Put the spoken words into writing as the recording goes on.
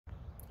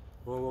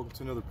Well, welcome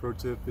to another pro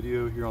tip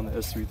video here on the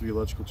S33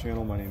 Electrical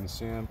channel. My name is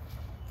Sam,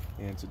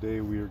 and today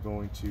we are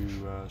going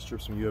to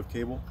strip some UF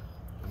cable.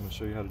 I'm going to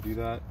show you how to do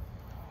that.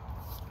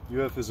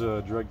 UF is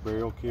a direct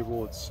burial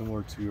cable. It's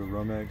similar to a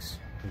Romex.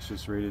 It's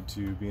just rated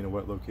to be in a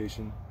wet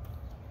location,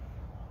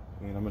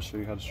 and I'm going to show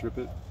you how to strip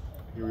it.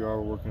 Here we are,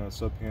 we're working on a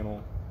sub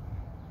panel.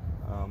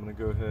 I'm going to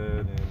go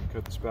ahead and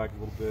cut this back a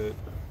little bit.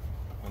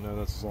 I know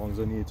that's as long as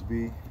I need it to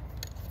be.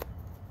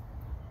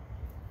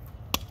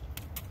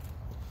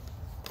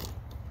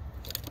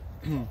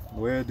 The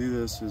way I do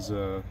this is,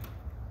 if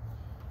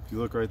you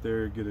look right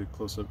there, get a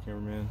close-up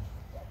cameraman,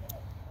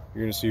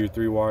 you're going to see your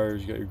three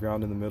wires. You got your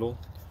ground in the middle.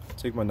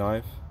 Take my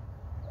knife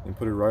and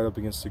put it right up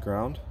against the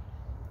ground,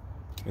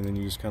 and then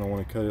you just kind of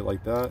want to cut it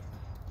like that,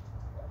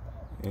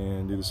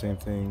 and do the same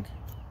thing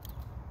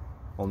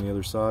on the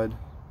other side.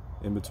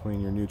 In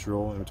between your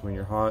neutral, in between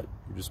your hot,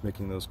 you're just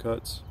making those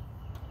cuts.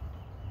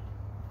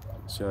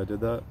 See how I did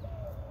that?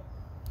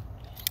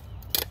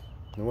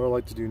 And what I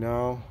like to do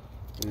now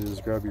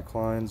is grab your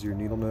clines, your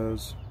needle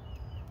nose.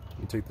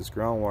 You take this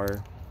ground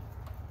wire,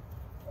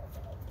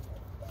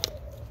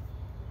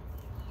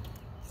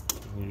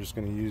 and you're just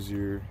going to use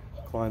your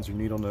clines or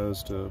needle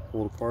nose to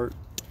pull it apart.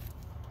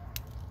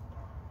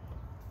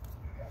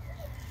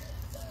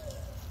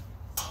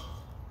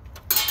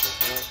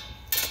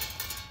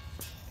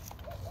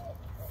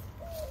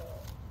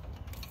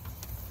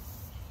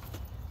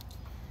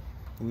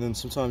 And then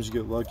sometimes you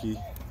get lucky,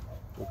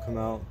 it'll come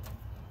out.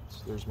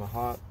 So there's my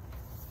hot,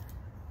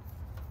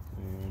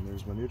 and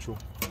there's my neutral.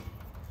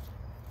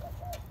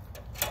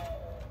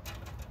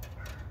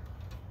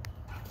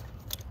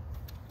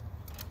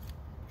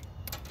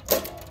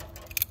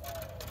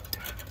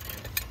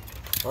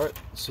 Alright,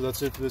 so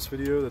that's it for this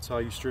video. That's how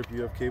you strip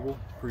UF cable.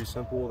 Pretty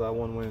simple. That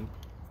one went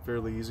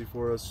fairly easy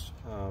for us.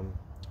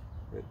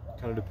 It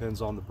kind of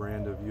depends on the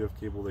brand of UF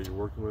cable that you're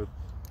working with.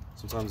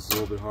 Sometimes it's a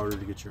little bit harder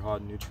to get your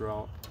hot and neutral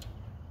out,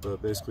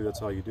 but basically that's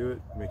how you do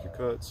it. Make your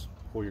cuts,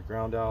 pull your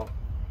ground out,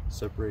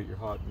 separate your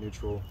hot and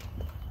neutral,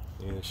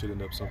 and it should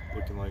end up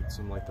looking like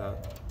something like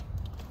that.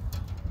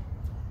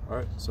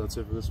 Alright, so that's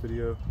it for this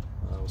video.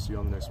 We'll see you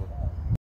on the next one.